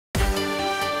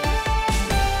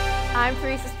I'm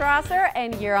Teresa Strasser,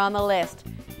 and you're on the list.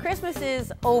 Christmas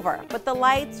is over, but the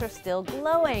lights are still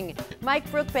glowing. Mike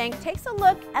Brookbank takes a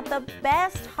look at the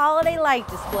best holiday light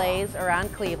displays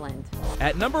around Cleveland.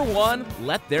 At number 1,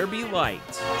 Let There Be Light.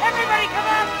 Everybody come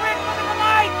on quick, look at the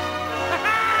lights!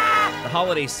 The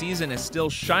holiday season is still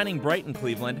shining bright in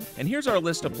Cleveland, and here's our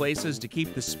list of places to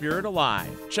keep the spirit alive.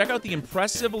 Check out the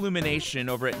impressive illumination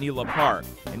over at Nela Park,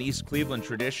 an East Cleveland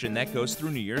tradition that goes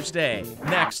through New Year's Day.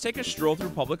 Next, take a stroll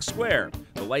through Public Square.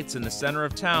 The lights in the center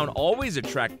of town always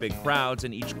attract big crowds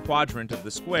in each quadrant of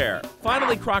the square.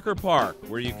 Finally, Crocker Park,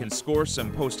 where you can score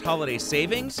some post-holiday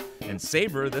savings and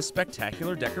savor the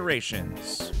spectacular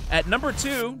decorations. At number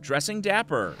 2, dressing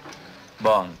dapper.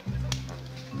 Bond.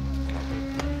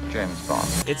 James Bond.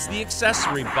 It's the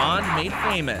accessory Bond made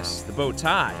famous, the bow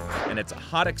tie, and it's a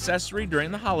hot accessory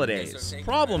during the holidays.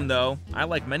 Problem though, I,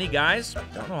 like many guys,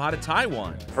 don't know how to tie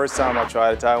one. First time I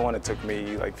tried to tie one, it took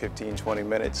me like 15-20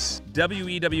 minutes.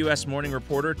 WEWS morning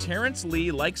reporter Terrence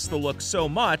Lee likes the look so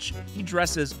much, he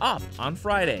dresses up on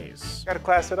Fridays. Gotta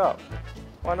class it up.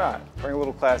 Why not? Bring a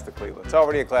little class to Cleveland. It's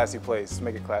already a classy place,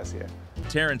 make it classier.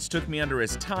 Terrence took me under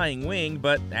his tying wing,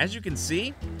 but as you can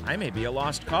see, I may be a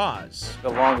lost cause. The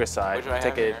longer side, What do I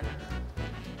take have it. here?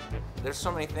 There's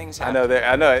so many things I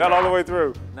happening. know, not all the way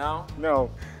through. No?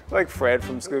 No, like Fred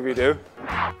from Scooby-Doo.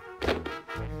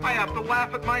 I have to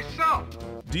laugh at myself.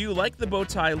 Do you like the bow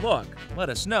tie look? Let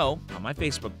us know on my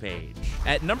Facebook page.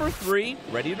 At number 3,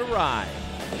 ready to ride.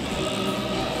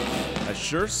 A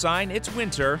sure sign it's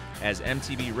winter, as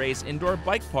MTV Race Indoor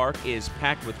Bike Park is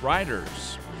packed with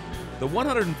riders. The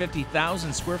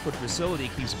 150,000 square foot facility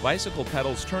keeps bicycle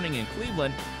pedals turning in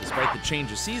Cleveland despite the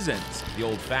change of seasons. The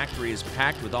old factory is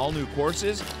packed with all new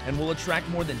courses and will attract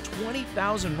more than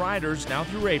 20,000 riders now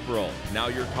through April. Now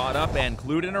you're caught up and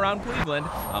clued in around Cleveland.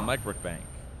 I'm Mike Brookbank.